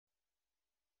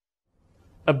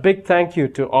A big thank you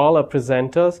to all our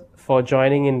presenters for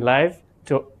joining in live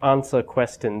to answer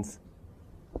questions.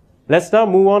 Let's now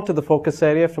move on to the focus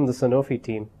area from the Sanofi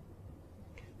team.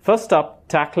 First up,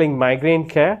 tackling migraine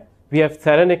care, we have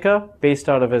Theranica based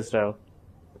out of Israel.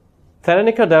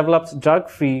 Theranica develops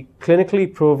drug-free, clinically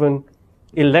proven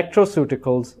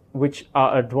electroceuticals which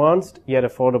are advanced yet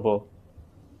affordable.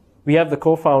 We have the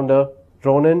co-founder,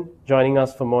 Ronen, joining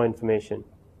us for more information.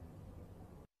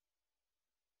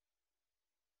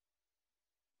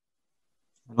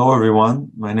 Hello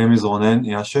everyone, my name is Ronen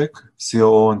Yashek,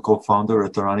 COO and co-founder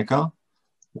at Theranica.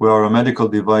 We are a medical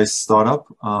device startup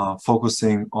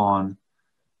focusing on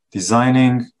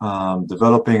designing,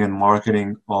 developing and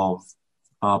marketing of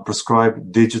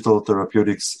prescribed digital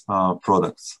therapeutics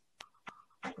products.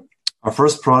 Our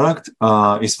first product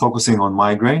is focusing on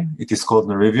migraine. It is called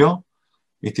Nerivio.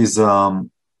 It is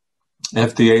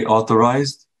FDA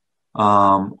authorized,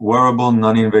 wearable,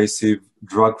 non-invasive,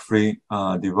 drug-free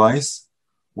device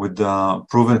with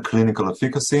proven clinical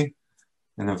efficacy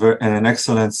and an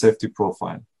excellent safety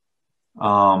profile.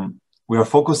 We are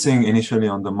focusing initially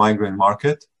on the migraine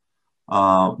market.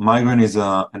 Migraine is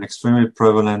an extremely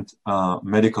prevalent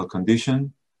medical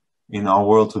condition in our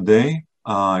world today.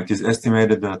 It is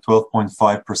estimated that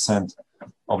 12.5%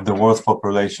 of the world's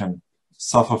population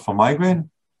suffer from migraine,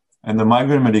 and the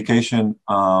migraine medication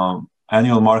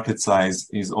annual market size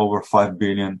is over $5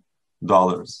 billion.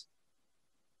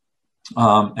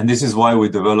 And this is why we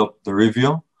developed the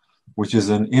Nerivio, which is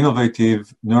an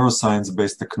innovative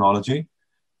neuroscience-based technology.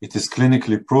 It is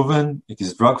clinically proven, it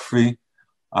is drug-free,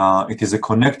 it is a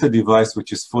connected device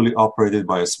which is fully operated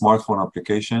by a smartphone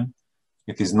application.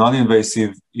 It is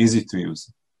non-invasive, easy to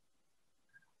use.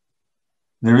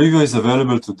 Nerivio is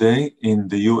available today in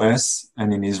the US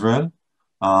and in Israel.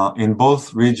 In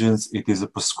both regions, it is a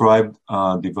prescribed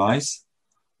device.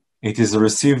 It is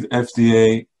received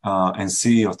FDA and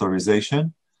CE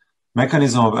authorization.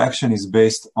 Mechanism of action is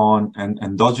based on an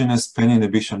endogenous pain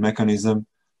inhibition mechanism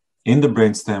in the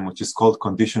brainstem, which is called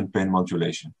conditioned pain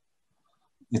modulation.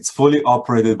 It's fully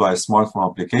operated by a smartphone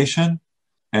application,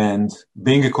 and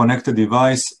being a connected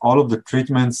device, all of the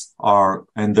treatments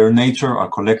and their nature are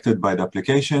collected by the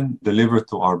application, delivered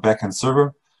to our backend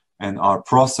server, and are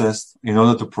processed in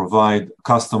order to provide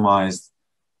customized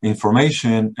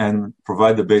information and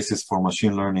provide the basis for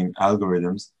machine learning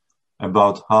algorithms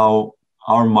about how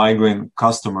our migraine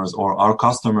customers or our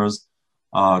customers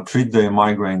treat their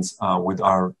migraines with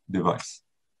our device.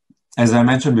 As I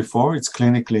mentioned before, it's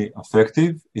clinically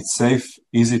effective, it's safe,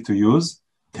 easy to use.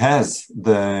 It has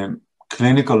the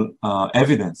clinical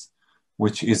evidence,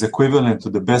 which is equivalent to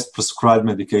the best prescribed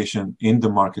medication in the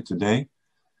market today.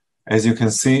 As you can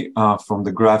see from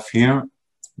the graph here,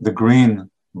 the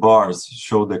green bars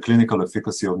show the clinical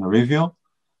efficacy of Nerivio,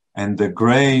 and the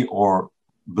gray or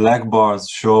black bars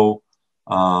show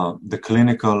the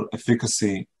clinical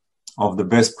efficacy of the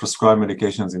best prescribed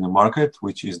medications in the market,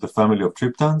 which is the family of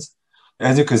triptans.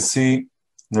 As you can see,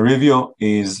 Nerivio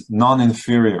is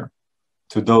non-inferior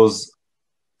to those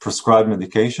prescribed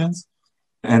medications.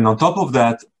 And on top of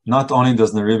that, not only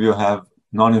does Nerivio have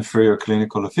non-inferior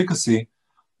clinical efficacy,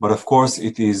 but of course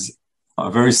it is a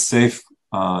very safe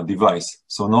device.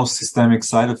 So no systemic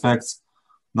side effects,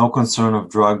 no concern of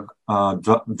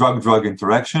drug-drug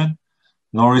interaction,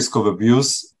 no risk of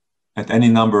abuse at any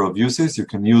number of uses. You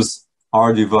can use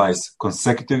our device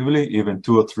consecutively, even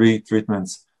 2 or 3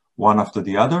 treatments, one after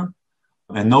the other,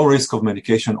 and no risk of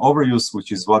medication overuse,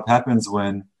 which is what happens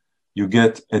when you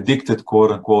get addicted,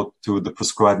 quote unquote, to the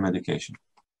prescribed medication.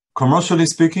 Commercially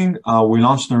speaking, we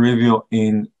launched Nerivio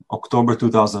in October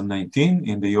 2019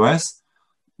 in the US.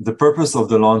 The purpose of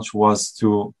the launch was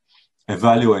to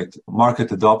evaluate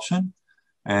market adoption.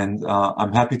 And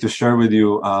I'm happy to share with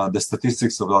you the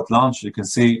statistics of that launch. You can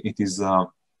see it is,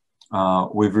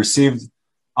 we've received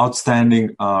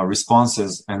outstanding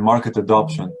responses and market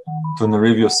adoption to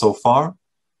Nerivio so far.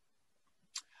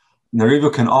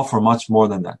 Nerivio can offer much more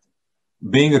than that.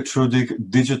 Being a true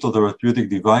digital therapeutic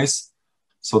device,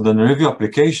 so the Nerivio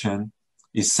application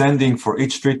is sending, for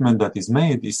each treatment that is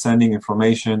made, is sending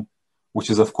information, which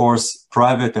is of course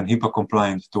private and HIPAA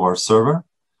compliant, to our server,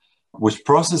 which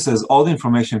processes all the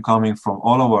information coming from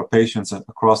all of our patients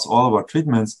across all of our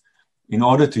treatments in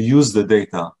order to use the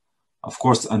data, of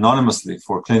course, anonymously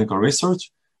for clinical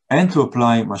research and to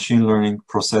apply machine learning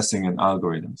processing and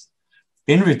algorithms.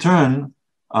 In return,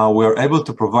 we are able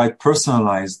to provide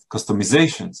personalized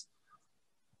customizations.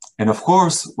 And of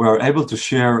course, we are able to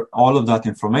share all of that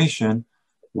information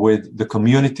with the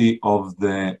community of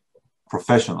the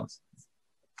professionals.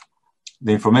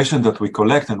 The information that we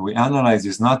collect and we analyze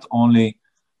is not only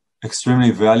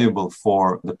extremely valuable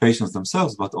for the patients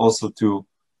themselves, but also to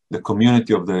the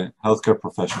community of the healthcare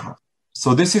professionals.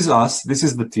 So this is us, this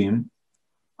is the team.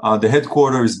 The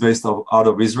headquarters is based out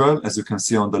of Israel, as you can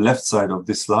see on the left side of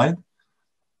this slide.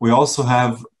 We also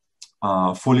have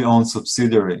a fully owned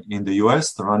subsidiary in the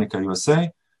US, Taranica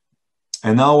USA.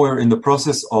 And now we're in the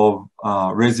process of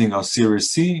raising our Series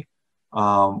C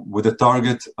with the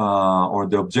target or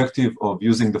the objective of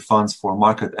using the funds for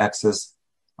market access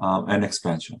and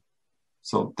expansion.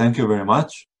 So thank you very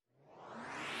much.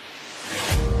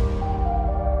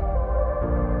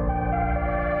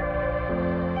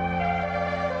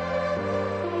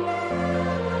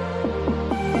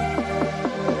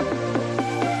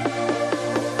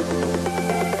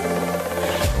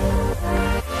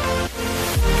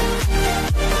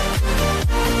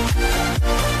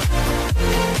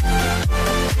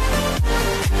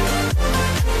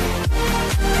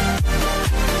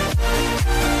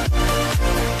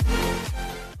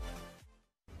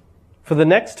 For the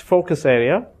next focus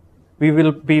area, we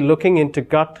will be looking into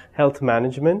gut health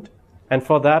management, and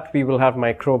for that we will have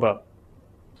Microba,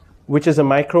 which is a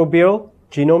microbial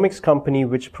genomics company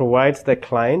which provides their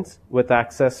clients with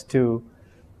access to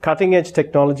cutting-edge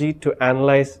technology to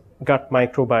analyze gut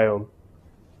microbiome,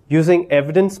 using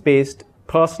evidence-based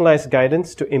personalized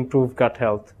guidance to improve gut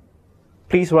health.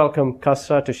 Please welcome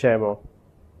Kasra to share more.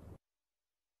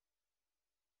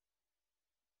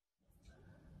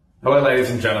 Hello, ladies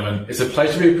and gentlemen. It's a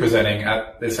pleasure to be presenting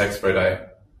at this Expo Day.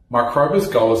 Microba's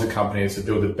goal as a company is to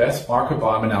build the best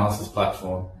microbiome analysis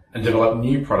platform and develop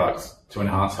new products to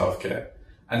enhance healthcare.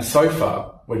 And so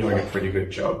far, we're doing a pretty good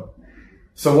job.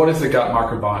 So what is the gut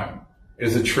microbiome? It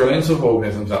is the trillions of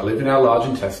organisms that live in our large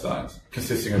intestines,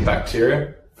 consisting of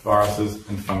bacteria, viruses,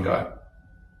 and fungi.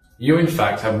 You, in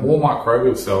fact, have more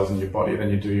microbial cells in your body than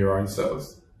you do your own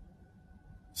cells.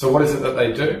 So what is it that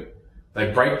they do? They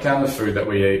break down the food that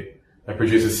we eat. They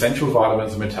produce essential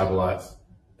vitamins and metabolites.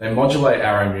 They modulate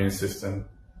our immune system.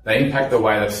 They impact the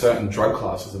way that certain drug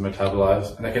classes are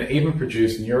metabolized, and they can even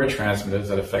produce neurotransmitters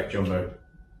that affect your mood.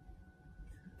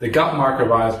 The gut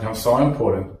microbiome has become so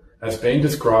important that it's being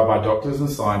described by doctors and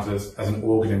scientists as an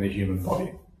organ in the human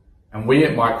body. And we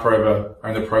at Microba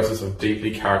are in the process of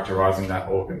deeply characterizing that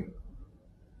organ.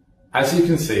 As you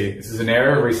can see, this is an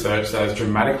area of research that has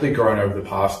dramatically grown over the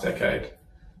past decade.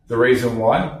 The reason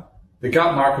why? The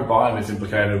gut microbiome is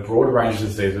implicated in a broad range of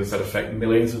diseases that affect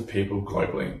millions of people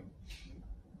globally.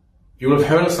 You will have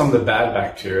heard of some of the bad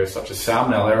bacteria such as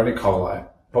Salmonella and E. coli,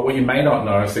 but what you may not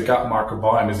know is the gut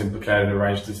microbiome is implicated in a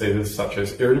range of diseases such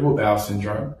as irritable bowel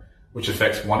syndrome, which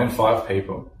affects 1 in 5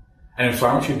 people, and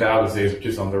inflammatory bowel disease, which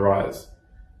is on the rise.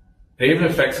 It even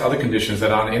affects other conditions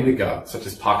that aren't in the gut, such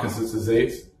as Parkinson's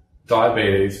disease,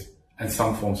 diabetes, and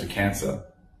some forms of cancer.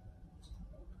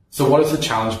 So what has the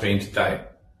challenge been to date?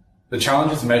 The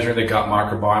challenge is measuring the gut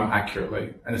microbiome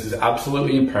accurately, and this is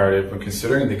absolutely imperative when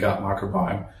considering the gut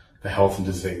microbiome for health and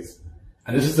disease.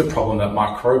 And this is the problem that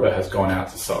Microba has gone out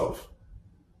to solve.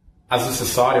 As a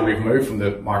society, we've moved from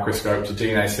the microscope to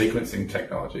DNA sequencing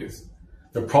technologies.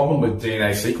 The problem with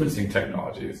DNA sequencing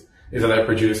technologies is that they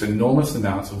produce enormous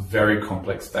amounts of very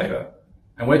complex data.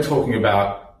 And we're talking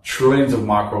about trillions of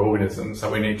microorganisms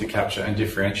that we need to capture and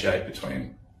differentiate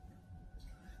between.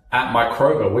 At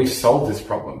Microba, we've solved this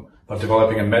problem by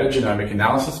developing a metagenomic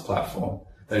analysis platform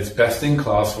that is best in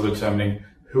class for determining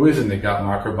who is in the gut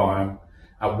microbiome,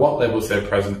 at what levels they're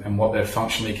present, and what they're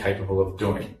functionally capable of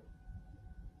doing.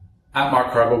 At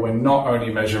Microba, we're not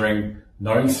only measuring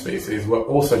known species, we're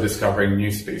also discovering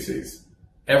new species.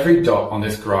 Every dot on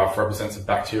this graph represents a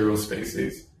bacterial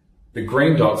species. The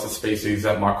green dots are species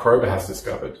that Microba has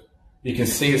discovered. You can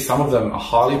see some of them are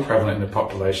highly prevalent in the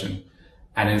population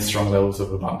and in strong levels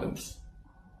of abundance.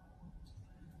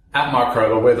 At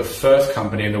Microba, we're the first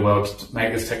company in the world to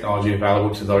make this technology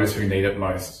available to those who need it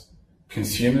most: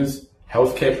 consumers,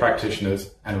 healthcare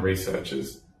practitioners, and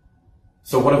researchers.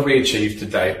 So what have we achieved to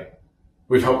date?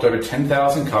 We've helped over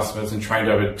 10,000 customers and trained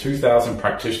over 2,000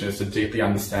 practitioners to deeply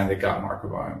understand the gut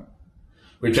microbiome.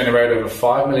 We've generated over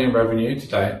 5 million revenue to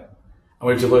date, and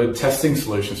we've delivered testing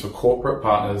solutions for corporate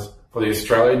partners for the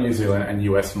Australia, New Zealand, and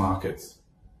US markets.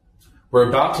 We're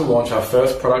about to launch our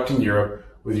first product in Europe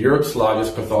with Europe's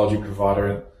largest pathology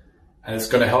provider, and it's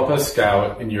going to help us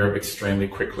scale in Europe extremely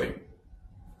quickly.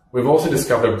 We've also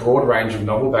discovered a broad range of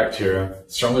novel bacteria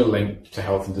strongly linked to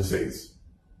health and disease.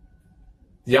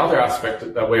 The other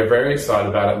aspect that we're very excited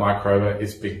about at Microba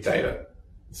is big data.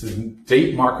 This is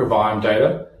deep microbiome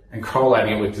data and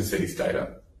correlating it with disease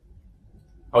data.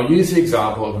 I'll use the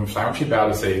example of inflammatory bowel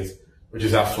disease, which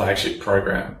is our flagship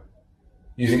program.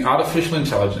 Using artificial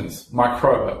intelligence,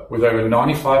 Microba, with over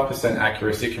 95%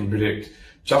 accuracy, can predict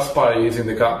just by using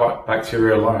the gut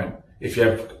bacteria alone if you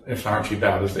have inflammatory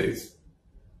bowel disease.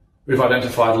 We've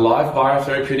identified live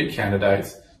biotherapeutic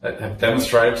candidates that have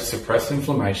demonstrated to suppress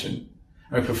inflammation,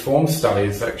 and we performed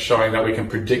studies showing that we can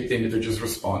predict the individual's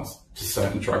response to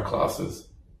certain drug classes.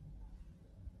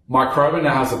 Microba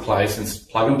now has a place in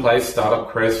plug-and-play Startup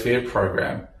Creasphere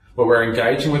program where we're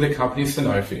engaging with the company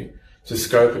Sanofi to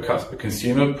scope a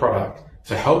consumer product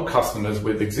to help customers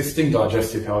with existing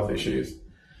digestive health issues.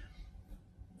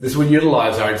 This will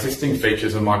utilize our existing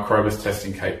features of Microba's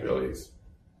testing capabilities.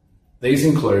 These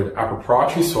include our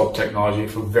proprietary swab technology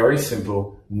for very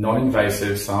simple,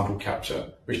 non-invasive sample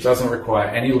capture, which doesn't require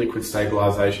any liquid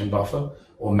stabilization buffer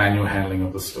or manual handling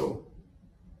of the stool.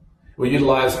 We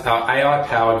utilize our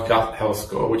AI-powered gut health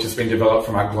score, which has been developed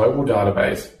from our global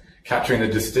database, capturing the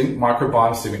distinct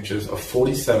microbiome signatures of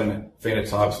 47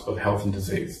 phenotypes of health and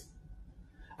disease.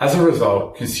 As a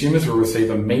result, consumers will receive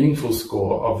a meaningful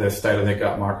score of their state of their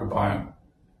gut microbiome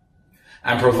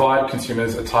and provide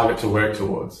consumers a target to work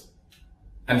towards.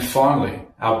 And finally,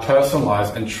 our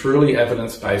personalized and truly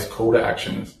evidence-based call to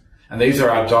actions. And these are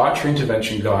our dietary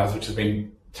intervention guides, which have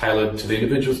been tailored to the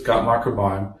individual's gut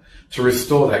microbiome to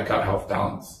restore that gut health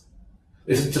balance.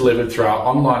 This is delivered through our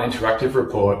online interactive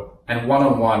report and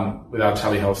one-on-one with our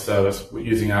telehealth service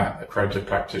using our accredited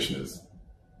practitioners.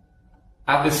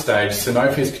 At this stage,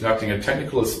 Sanofi is conducting a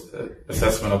technical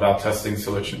assessment of our testing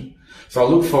solution, so I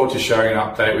look forward to sharing an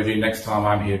update with you next time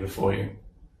I'm here before you.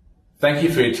 Thank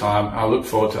you for your time. I look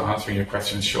forward to answering your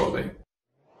questions shortly.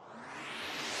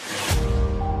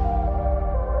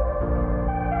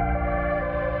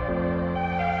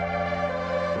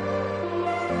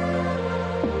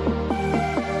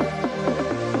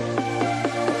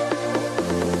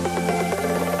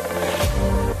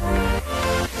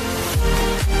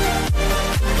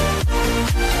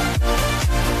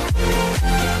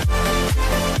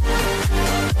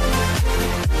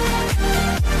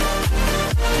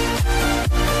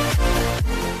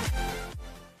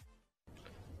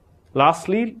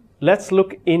 Lastly, let's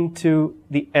look into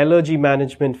the allergy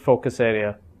management focus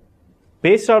area.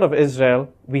 Based out of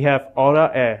Israel, we have Aura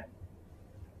Air,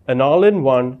 an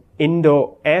all-in-one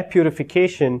indoor air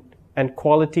purification and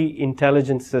quality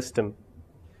intelligence system.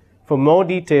 For more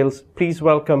details, please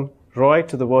welcome Roy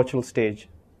to the virtual stage.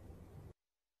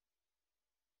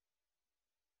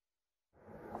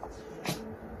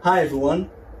 Hi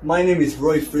everyone, my name is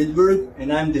Roy Friedberg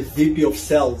and I'm the VP of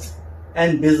Sales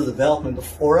and Business Development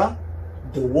of Aura,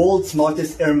 the world's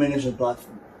smartest air management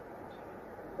platform.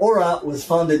 Aura was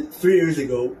founded 3 years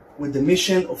ago with the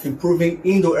mission of improving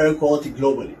indoor air quality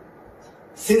globally.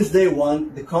 Since day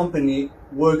one, the company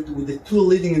worked with the 2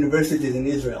 leading universities in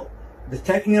Israel, the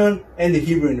Technion and the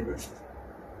Hebrew University.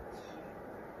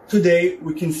 Today,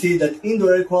 we can see that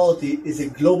indoor air quality is a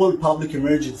global public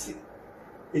emergency.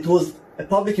 It was a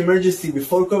public emergency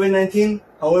before COVID-19,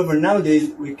 however, nowadays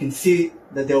we can see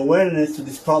that the awareness to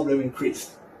this problem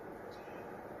increased.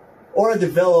 Aura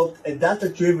developed a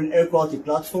data-driven air quality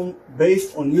platform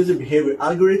based on user behavior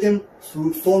algorithm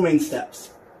through 4 main steps.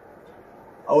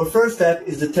 Our first step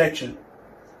is detection.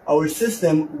 Our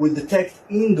system will detect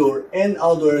indoor and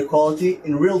outdoor air quality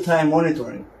in real-time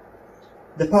monitoring.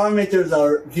 The parameters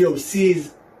are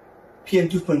VOCs,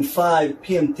 PM2.5,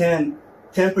 PM10,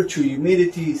 temperature,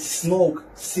 humidity, smoke,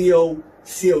 CO,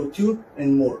 CO2,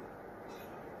 and more.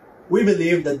 We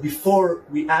believe that before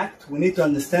we act, we need to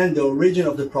understand the origin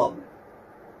of the problem.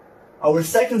 Our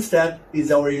second step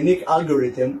is our unique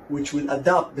algorithm, which will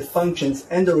adapt the functions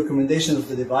and the recommendations of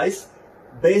the device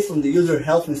based on the user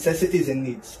health necessities and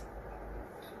needs.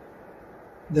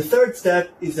 The third step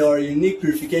is our unique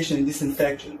purification and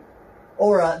disinfection.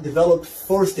 Aura developed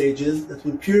 4 stages that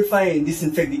will purify and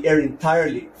disinfect the air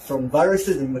entirely from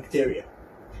viruses and bacteria.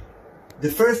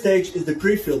 The first stage is the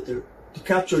pre-filter to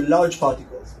capture large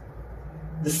particles.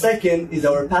 The second is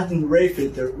our patent ray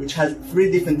filter, which has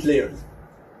 3 different layers: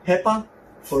 HEPA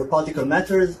for particle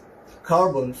matters,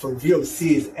 carbon for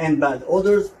VOCs and bad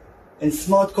odors, and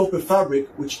smart copper fabric,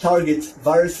 which targets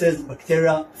viruses,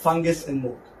 bacteria, fungus, and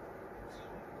mold.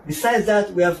 Besides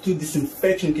that, we have 2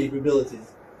 disinfection capabilities.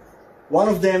 One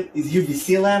of them is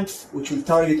UVC lamps, which will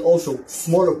target also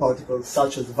smaller particles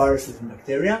such as viruses and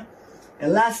bacteria.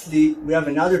 And lastly, we have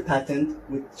another patent,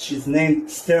 which is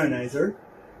named Sterilizer.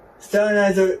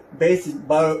 Sterilizer based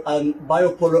on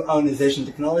biopolar ionization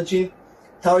technology,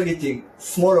 targeting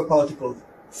smaller particles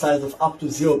size of up to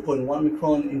 0.1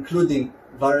 micron, including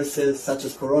viruses such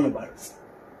as coronavirus.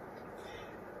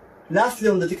 Lastly,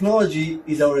 on the technology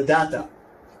is our data.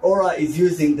 Aura is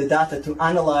using the data to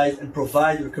analyze and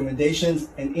provide recommendations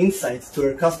and insights to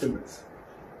our customers.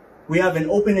 We have an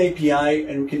open API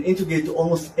and we can integrate to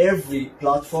almost every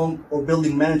platform or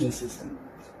building management system.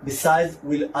 Besides,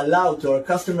 we'll allow to our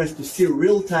customers to see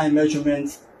real-time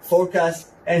measurements,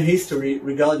 forecasts, and history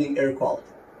regarding air quality.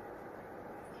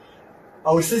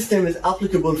 Our system is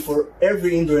applicable for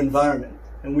every indoor environment,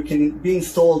 and we can be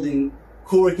installed in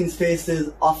co-working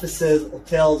spaces, offices,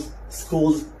 hotels,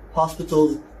 schools,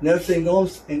 hospitals, nursing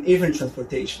homes, and even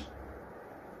transportation.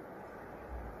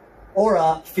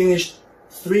 Aura finished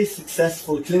 3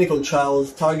 successful clinical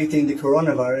trials targeting the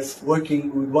coronavirus,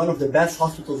 working with one of the best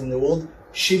hospitals in the world,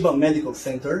 Sheba Medical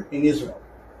Center in Israel.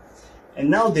 And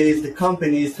nowadays, the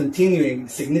company is continuing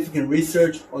significant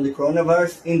research on the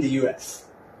coronavirus in the US.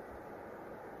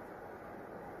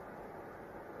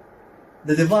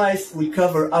 The device will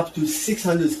cover up to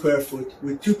 600 square foot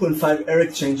with 2.5 air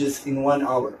exchanges in 1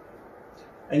 hour.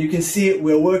 And you can see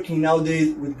we are working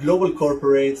nowadays with global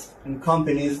corporates and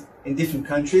companies in different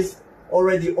countries,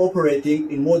 already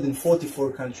operating in more than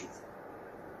 44 countries.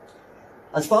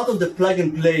 As part of the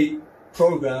plug-and-play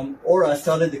program, Aura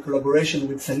started a collaboration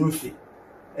with Sanofi,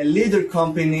 a leader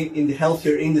company in the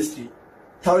healthcare industry,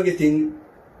 targeting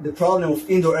the problem of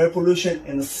indoor air pollution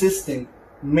and assisting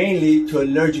mainly to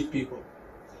allergic people.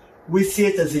 We see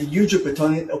it as a huge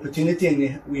opportunity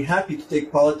and we're happy to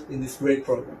take part in this great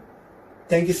program.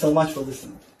 Thank you so much for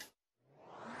listening.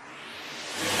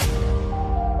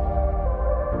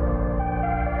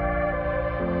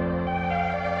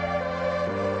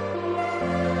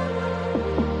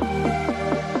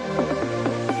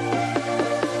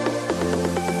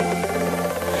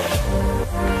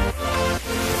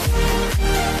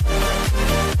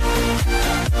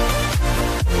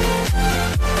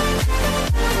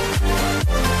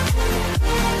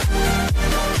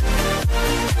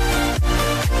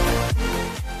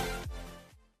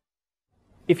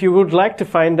 If you would like to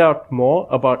find out more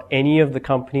about any of the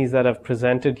companies that have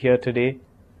presented here today,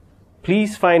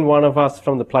 please find one of us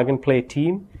from the Plug and Play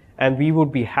team, and we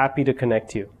would be happy to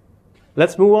connect you.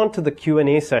 Let's move on to the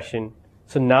Q&A session.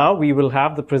 So now we will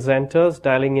have the presenters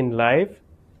dialing in live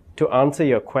to answer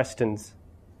your questions.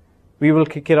 We will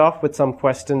kick it off with some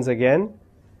questions again.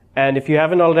 And if you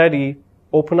haven't already,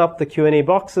 open up the Q&A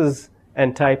boxes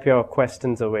and type your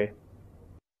questions away.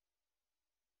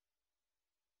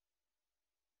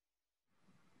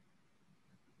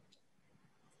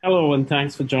 Hello, and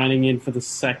thanks for joining in for the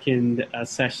second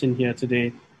session here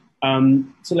today.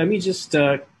 So let me just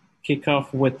kick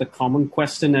off with the common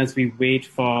question as we wait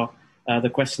for the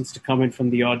questions to come in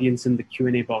from the audience in the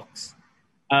Q&A box.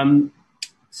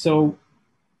 So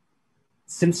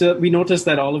since we noticed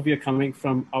that all of you are coming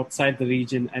from outside the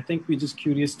region, I think we're just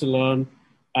curious to learn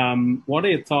what are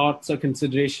your thoughts or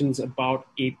considerations about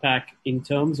APAC in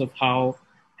terms of how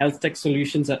health tech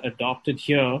solutions are adopted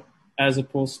here as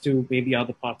opposed to maybe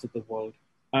other parts of the world.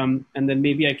 And then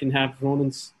maybe I can have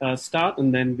Ronan start,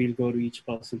 and then we'll go to each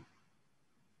person.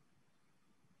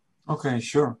 Okay,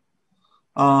 sure.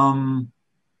 Well,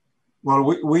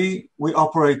 we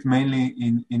operate mainly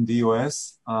in the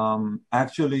US.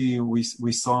 Actually, we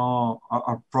saw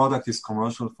our product is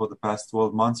commercial for the past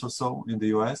 12 months or so in the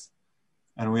US.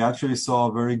 And we actually saw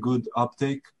a very good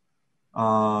uptake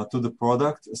to the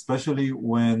product, especially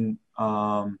when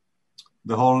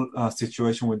the whole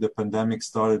situation with the pandemic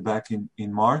started back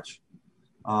in March.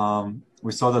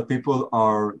 We saw that people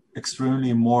are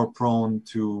extremely more prone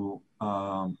to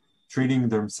treating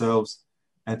themselves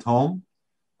at home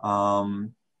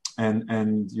and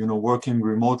working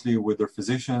remotely with their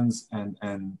physicians and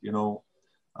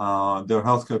their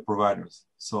healthcare providers.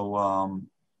 So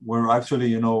we're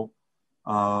actually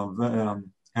have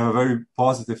a very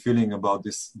positive feeling about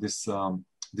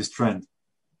this trend.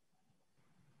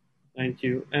 Thank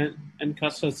you. And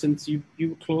Kassa, since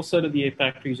you're closer to the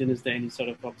APAC region, is there any sort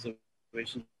of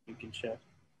observation you can share?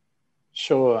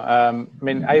 Sure. I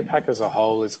mean, APAC as a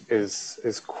whole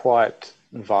is quite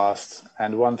vast.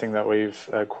 And one thing that we've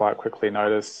quite quickly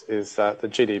noticed is that the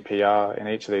GDPR in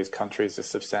each of these countries is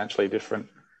substantially different.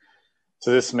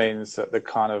 So this means that the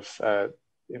kind of,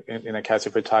 in a case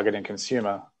if we're targeting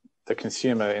consumer, the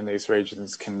consumer in these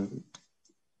regions can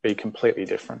be completely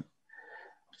different.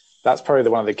 That's probably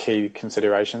one of the key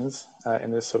considerations in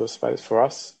this sort of space for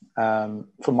us.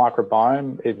 For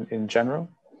microbiome in general,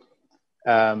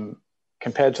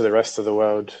 compared to the rest of the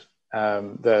world,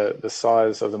 the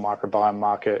size of the microbiome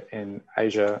market in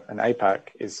Asia and APAC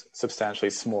is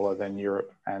substantially smaller than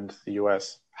Europe and the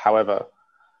US. However,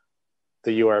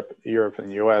 Europe and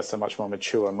the US are much more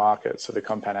mature markets, so the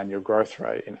compound annual growth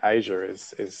rate in Asia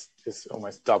is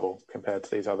almost double compared to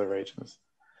these other regions.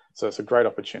 So it's a great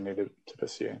opportunity to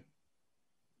pursue.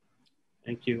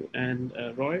 Thank you. And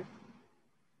Roy?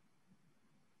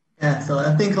 Yeah, so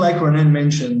I think like Ronen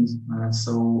mentioned,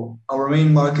 so our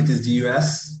main market is the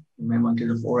US. The main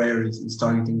market of our areas is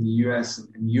targeting the US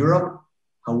and Europe.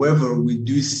 However, we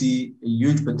do see a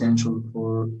huge potential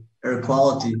for air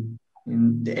quality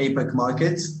in the APAC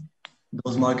markets.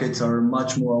 Those markets are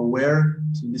much more aware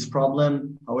to this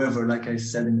problem. However, like I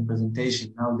said in the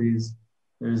presentation, nowadays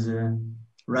there's a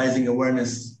rising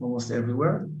awareness almost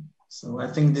everywhere. So I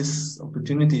think this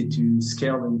opportunity to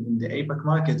scale in the APAC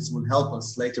markets will help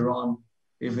us later on,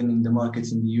 even in the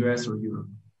markets in the US or Europe.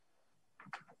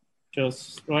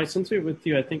 Just right, since we're with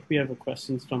you, I think we have a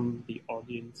questions from the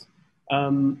audience.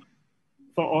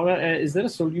 For Aura Air, is there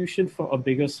a solution for a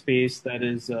bigger space that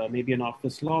is maybe an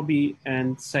office lobby?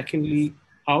 And secondly,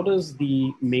 how does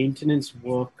the maintenance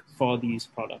work for these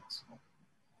products?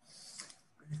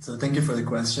 So thank you for the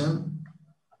question.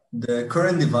 The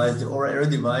current device, the Aura Air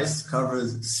device, covers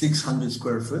 600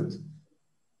 square foot.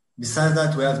 Besides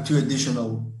that, we have two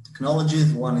additional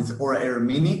technologies. One is Aura Air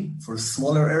Mini for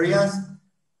smaller areas,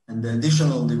 and the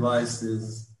additional device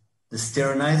is the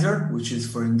sterilizer, which is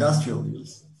for industrial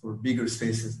use, for bigger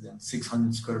spaces than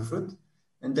 600 square foot.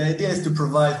 And the idea is to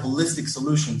provide holistic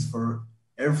solutions for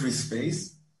every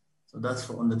space. So that's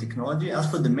on the technology. As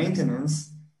for the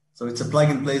maintenance, so it's a plug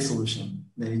and play solution.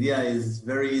 The idea is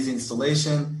very easy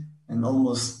installation and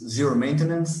almost zero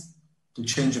maintenance. To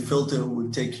change a filter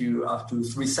would take you up to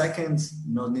 3 seconds.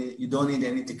 You don't need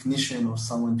any technician or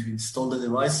someone to install the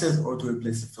devices or to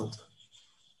replace the filter.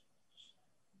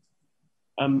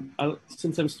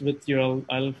 Since I'm with you,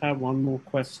 I'll have one more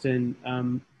question.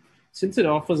 Since it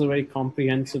offers a very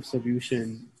comprehensive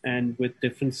solution and with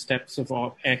different steps of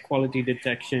air quality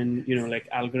detection, like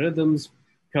algorithms,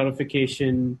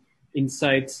 purification,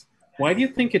 insights, why do you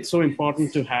think it's so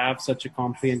important to have such a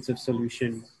comprehensive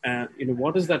solution?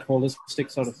 What does that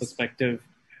holistic sort of perspective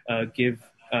give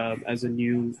as a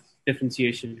new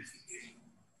differentiation?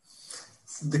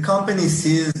 The company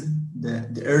sees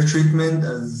the air treatment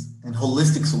as a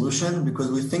holistic solution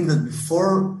because we think that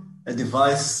before a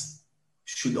device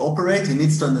should operate, it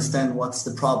needs to understand what's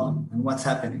the problem and what's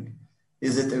happening.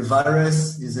 Is it a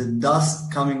virus? Is it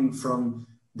dust coming from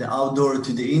the outdoor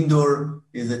to the indoor?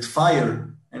 Is it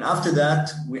fire? And after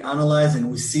that, we analyze and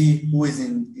we see who is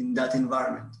in that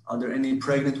environment. Are there any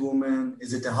pregnant women?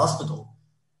 Is it a hospital?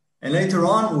 And later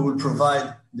on, we will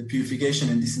provide the purification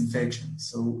and disinfection.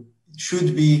 So it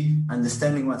should be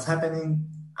understanding what's happening,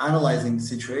 analyzing the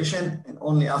situation, and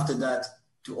only after that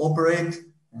to operate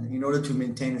in order to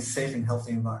maintain a safe and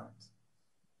healthy environment.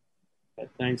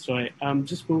 Thanks, Roy.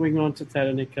 Just moving on to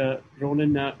Teranica.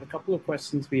 Ronan, a couple of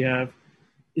questions we have.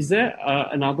 Is there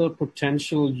another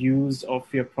potential use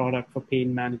of your product for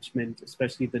pain management,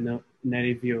 especially the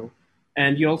Nerivio?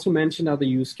 And you also mentioned other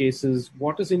use cases.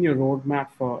 What is in your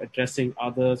roadmap for addressing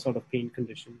other sort of pain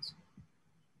conditions?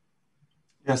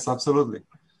 Yes, absolutely.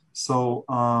 So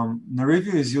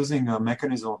Nerivio is using a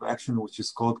mechanism of action which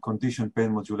is called conditioned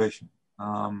pain modulation.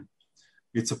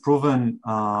 It's a proven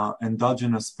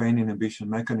endogenous pain inhibition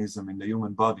mechanism in the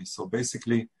human body. So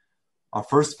basically, our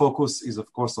first focus is,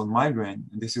 of course, on migraine,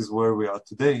 and this is where we are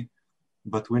today.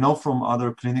 But we know from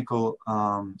other clinical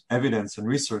evidence and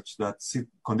research that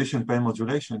conditioned pain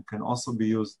modulation can also be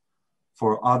used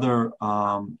for other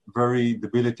very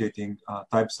debilitating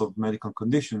types of medical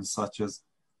conditions, such as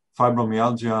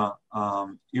fibromyalgia,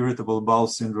 irritable bowel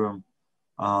syndrome,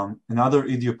 and other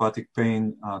idiopathic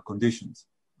pain conditions.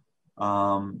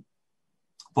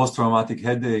 Post-traumatic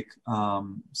headache.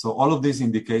 So all of these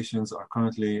indications are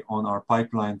currently on our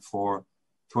pipeline for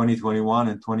 2021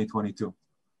 and 2022.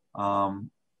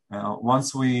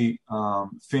 Once we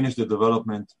finish the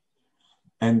development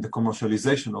and the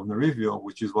commercialization of Nerivio,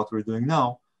 which is what we're doing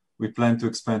now, we plan to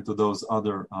expand to those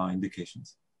other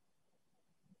indications.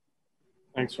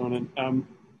 Thanks, Ronan.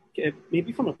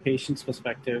 Maybe from a patient's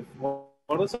perspective,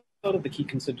 what are sort of the key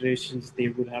considerations they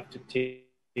would have to take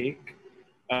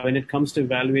when it comes to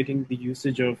evaluating the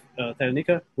usage of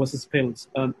Teranica versus pills,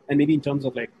 and maybe in terms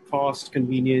of like cost,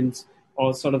 convenience,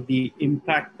 or sort of the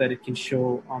impact that it can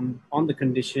show on the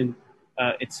condition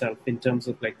itself in terms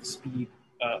of like the speed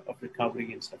of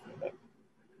recovery and stuff like that?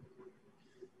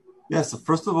 Yeah, so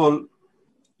first of all,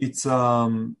 it's,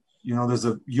 there's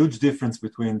a huge difference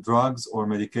between drugs or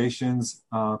medications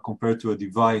compared to a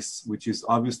device, which is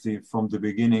obviously from the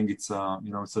beginning, it's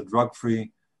a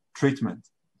drug-free treatment.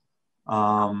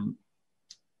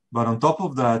 But on top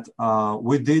of that,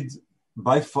 we did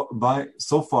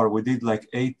so far we did like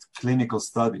 8 clinical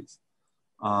studies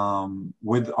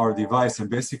with our device, and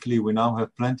basically we now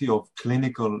have plenty of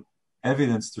clinical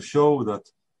evidence to show that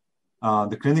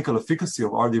the clinical efficacy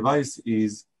of our device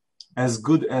is as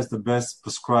good as the best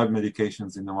prescribed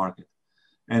medications in the market.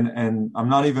 And I'm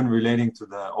not even relating to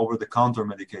the over-the-counter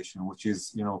medication, which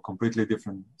is, completely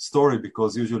different story,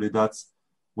 because usually that's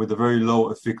with a very low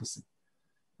efficacy.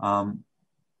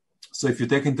 So if you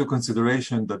take into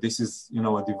consideration that this is,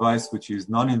 a device which is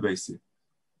non-invasive,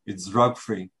 it's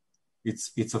drug-free,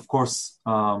 it's of course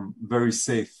very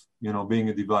safe, being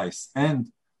a device,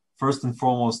 and first and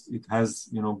foremost, it has,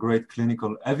 great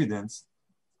clinical evidence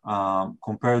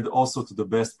compared also to the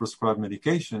best prescribed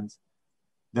medications,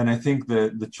 then I think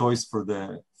the choice for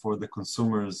the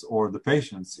consumers or the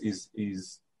patients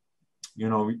is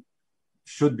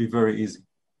should be very easy.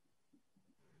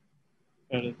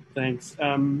 Got it. Thanks.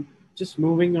 Just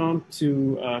moving on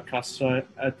to Castor,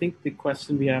 I think the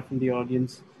question we have from the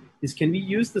audience is, can we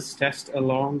use this test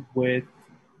along with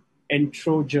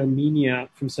Enterogermania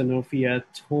from Sanofi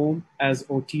at home as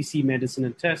OTC medicine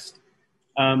and test?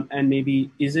 And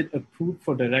maybe, is it approved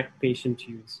for direct patient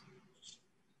use?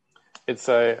 It's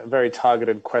a very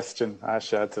targeted question. I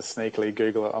actually had to sneakily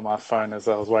Google it on my phone as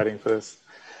I was waiting for this.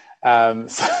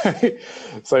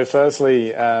 So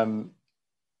firstly,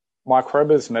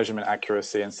 Microba's measurement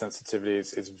accuracy and sensitivity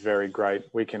is very great.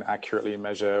 We can accurately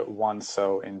measure one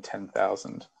cell in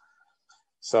 10,000.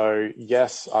 So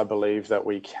yes, I believe that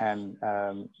we can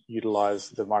utilize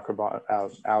the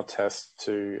our test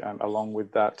to along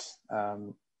with that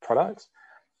product.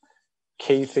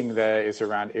 Key thing there is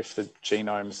around if the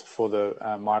genomes for the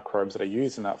microbes that are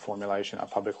used in that formulation are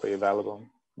publicly available.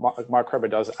 Microba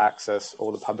does access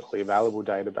all the publicly available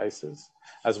databases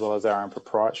as well as our own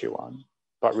proprietary one,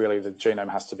 but really the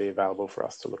genome has to be available for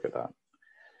us to look at that.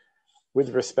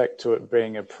 With respect to it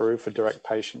being approved for direct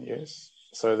patient use,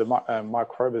 so the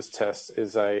Microba's test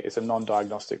is a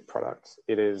non-diagnostic product.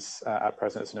 It is, at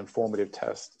present, it's an informative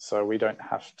test, so we don't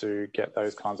have to get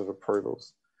those kinds of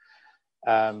approvals.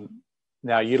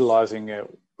 Now, utilising it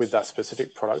with that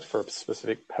specific product for a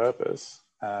specific purpose,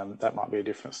 that might be a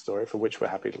different story, for which we're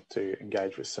happy to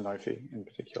engage with Sanofi in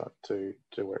particular to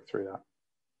work through that.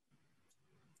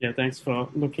 Yeah, thanks for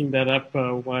looking that up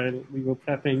while we were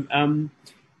prepping.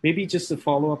 Maybe just a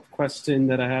follow-up question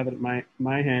that I have at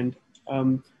my hand.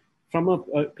 From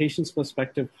a patient's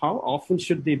perspective, how often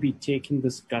should they be taking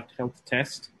this gut health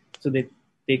test so that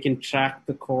they can track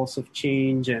the course of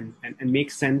change and make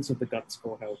sense of the gut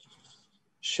score health?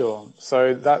 Sure.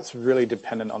 So that's really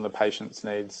dependent on the patient's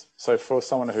needs. So for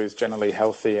someone who's generally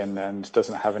healthy and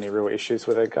doesn't have any real issues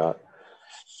with their gut,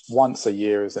 once a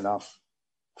year is enough.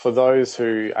 For those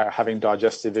who are having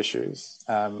digestive issues,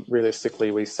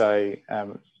 realistically, we say,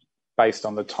 based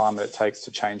on the time that it takes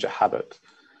to change a habit.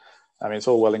 I mean, it's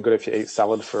all well and good if you eat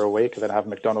salad for a week and then have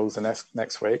McDonald's the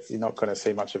next week, you're not going to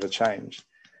see much of a change.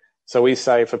 So we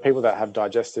say for people that have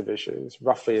digestive issues,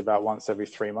 roughly about once every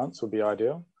 3 months would be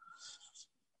ideal.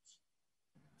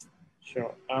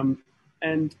 Sure.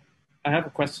 And I have a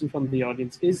question from the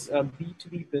audience. Is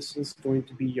B2B business going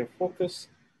to be your focus?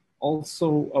 Also,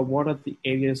 what are the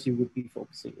areas you would be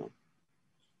focusing on?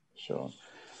 Sure.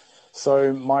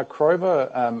 So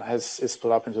Microba is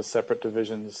split up into separate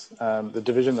divisions. The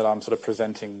division that I'm sort of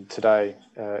presenting today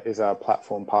is our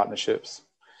platform partnerships.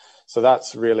 So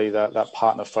that's really that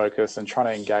partner focus and trying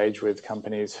to engage with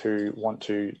companies who want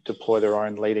to deploy their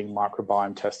own leading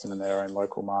microbiome testing in their own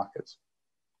local markets.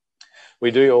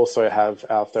 We do also have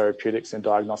our therapeutics and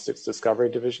diagnostics discovery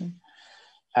division.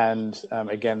 And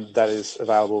again, that is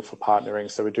available for partnering.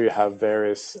 So we do have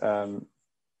various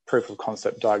proof of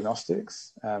concept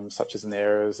diagnostics, such as in the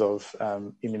areas of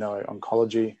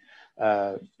immuno-oncology,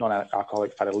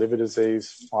 non-alcoholic fatty liver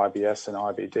disease, IBS and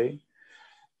IBD.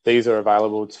 These are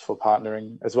available for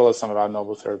partnering, as well as some of our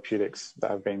novel therapeutics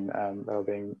that have been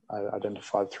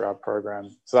identified through our program.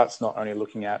 So that's not only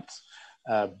looking at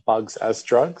bugs as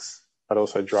drugs, but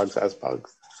also drugs as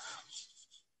bugs.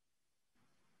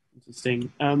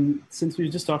 Interesting. Since we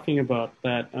were just talking about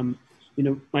that,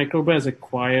 Microba has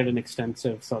acquired an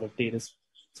extensive sort of data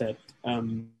set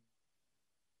on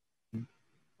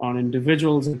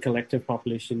individuals and collective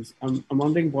populations. I'm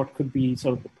wondering what could be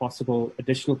sort of the possible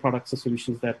additional products or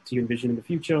solutions that you envision in the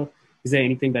future. Is there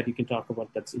anything that you can talk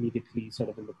about that's immediately sort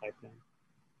of in the pipeline?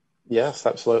 Yes,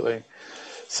 absolutely.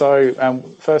 So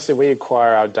firstly, we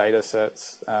acquire our data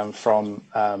sets from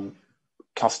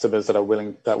customers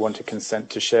that want to consent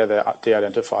to share their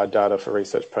de-identified data for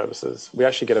research purposes. We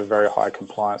actually get a very high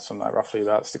compliance from that. Roughly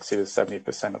about 60 to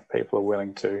 70% of people are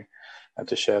willing to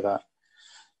share that.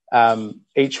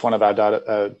 Each one of our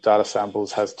data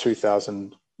samples has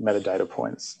 2,000 metadata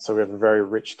points. So we have a very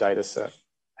rich data set,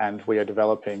 and we are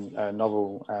developing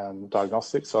novel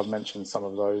diagnostics. So I've mentioned some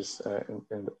of those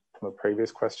from a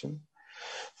previous question.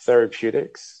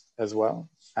 Therapeutics as well.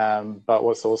 But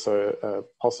what's also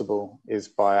possible is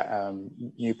by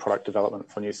new product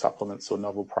development for new supplements or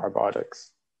novel probiotics.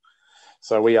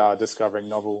 So we are discovering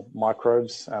novel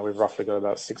microbes. We've roughly got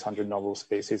about 600 novel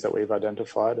species that we've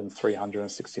identified, and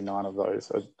 369 of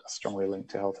those are strongly linked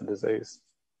to health and disease.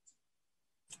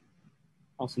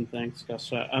 Awesome, thanks,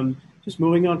 Kasra. Just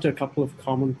moving on to a couple of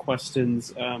common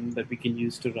questions that we can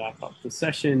use to wrap up the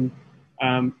session.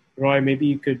 Roy, maybe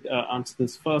you could answer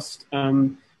this first.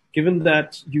 Given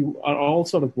that you are all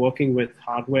sort of working with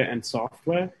hardware and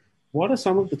software, what are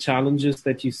some of the challenges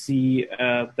that you see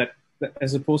that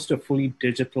as opposed to a fully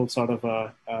digital sort of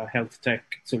a health tech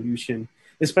solution,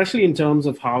 especially in terms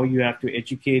of how you have to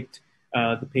educate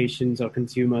the patients or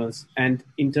consumers and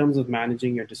in terms of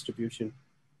managing your distribution?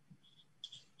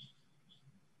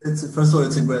 First of all,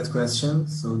 it's a great question.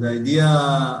 So the idea,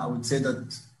 I would say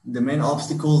that the main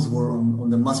obstacles were on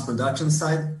the mass production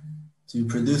side. To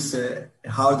produce a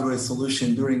hardware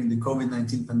solution during the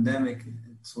COVID-19 pandemic,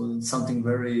 so it's something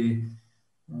very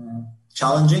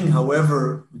challenging.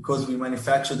 However, because we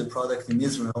manufacture the product in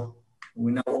Israel,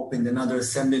 we now opened another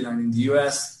assembly line in the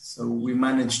US, so we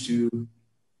managed to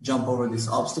jump over this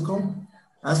obstacle.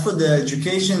 As for the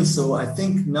education, so I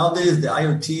think nowadays the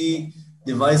IoT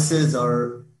devices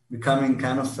are becoming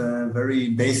kind of a very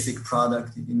basic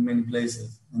product in many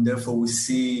places. And therefore we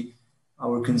see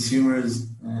our consumers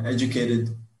educated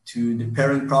to the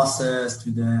pairing process, to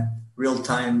the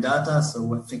real-time data.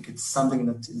 So I think it's something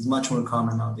that is much more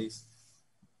common nowadays.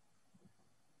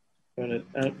 Got it.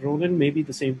 Roland, maybe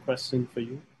the same question for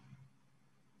you.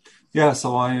 Yeah,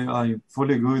 so I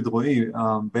fully agree with Roy.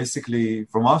 Basically,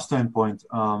 from our standpoint,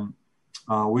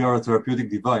 we are a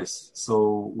therapeutic device.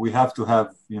 So we have to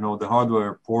have, the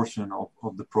hardware portion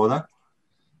of the product.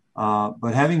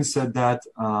 But having said that,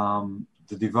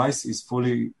 the device is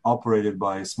fully operated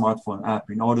by a smartphone app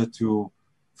in order to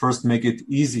first make it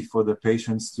easy for the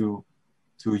patients to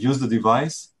use the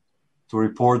device, to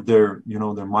report their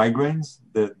migraines,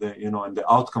 and the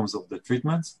outcomes of the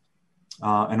treatments,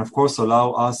 and of course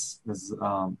allow us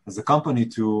as a company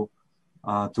to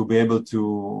be able to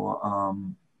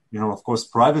of course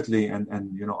privately and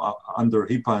under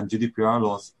HIPAA and GDPR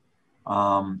laws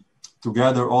to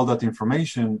gather all that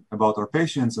information about our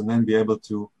patients and then be able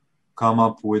to come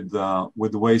up with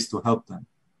ways to help them.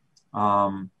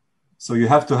 So you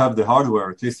have to have the hardware,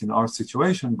 at least in our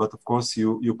situation, but of course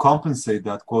you compensate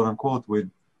that, quote unquote, with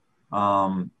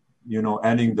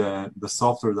adding the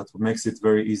software that makes it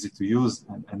very easy to use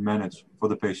and manage for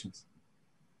the patients.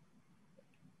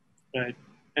 Right.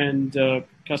 And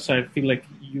Kasra, I feel like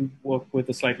you work with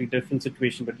a slightly different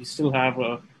situation, but you still have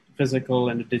a physical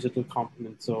and a digital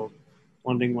component. So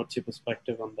wondering what's your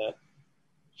perspective on that?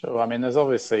 Sure. I mean, there's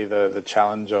obviously the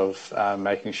challenge of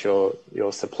making sure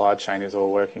your supply chain is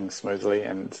all working smoothly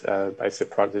and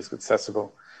basic product is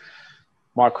accessible.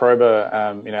 Microba,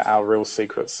 our real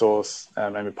secret sauce,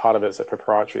 and part of it's a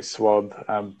proprietary swab,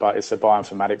 but it's a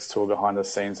bioinformatics tool behind the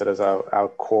scenes that is our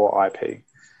core IP.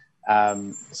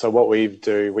 So what we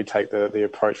do, we take the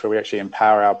approach where we actually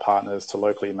empower our partners to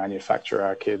locally manufacture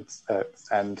our kits,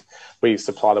 and we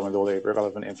supply them with all the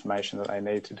relevant information that they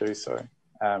need to do so.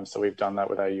 So we've done that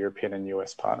with our European and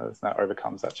US partners, and that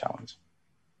overcomes that challenge.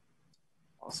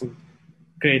 Awesome.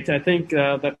 Great. I think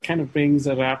that kind of brings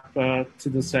a wrap to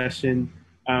the session.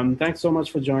 Thanks so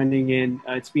much for joining in.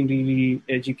 It's been really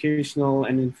educational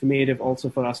and informative also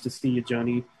for us to see your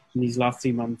journey in these last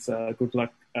 3 months. Good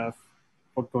luck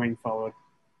for going forward.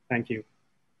 Thank you.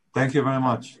 Thank you very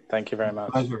much. Thank you very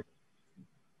much. Pleasure.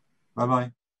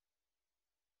 Bye-bye.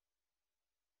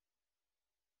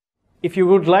 If you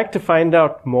would like to find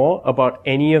out more about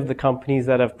any of the companies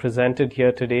that I've presented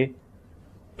here today,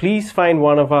 please find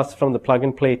one of us from the Plug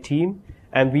and Play team,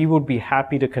 and we would be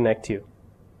happy to connect you.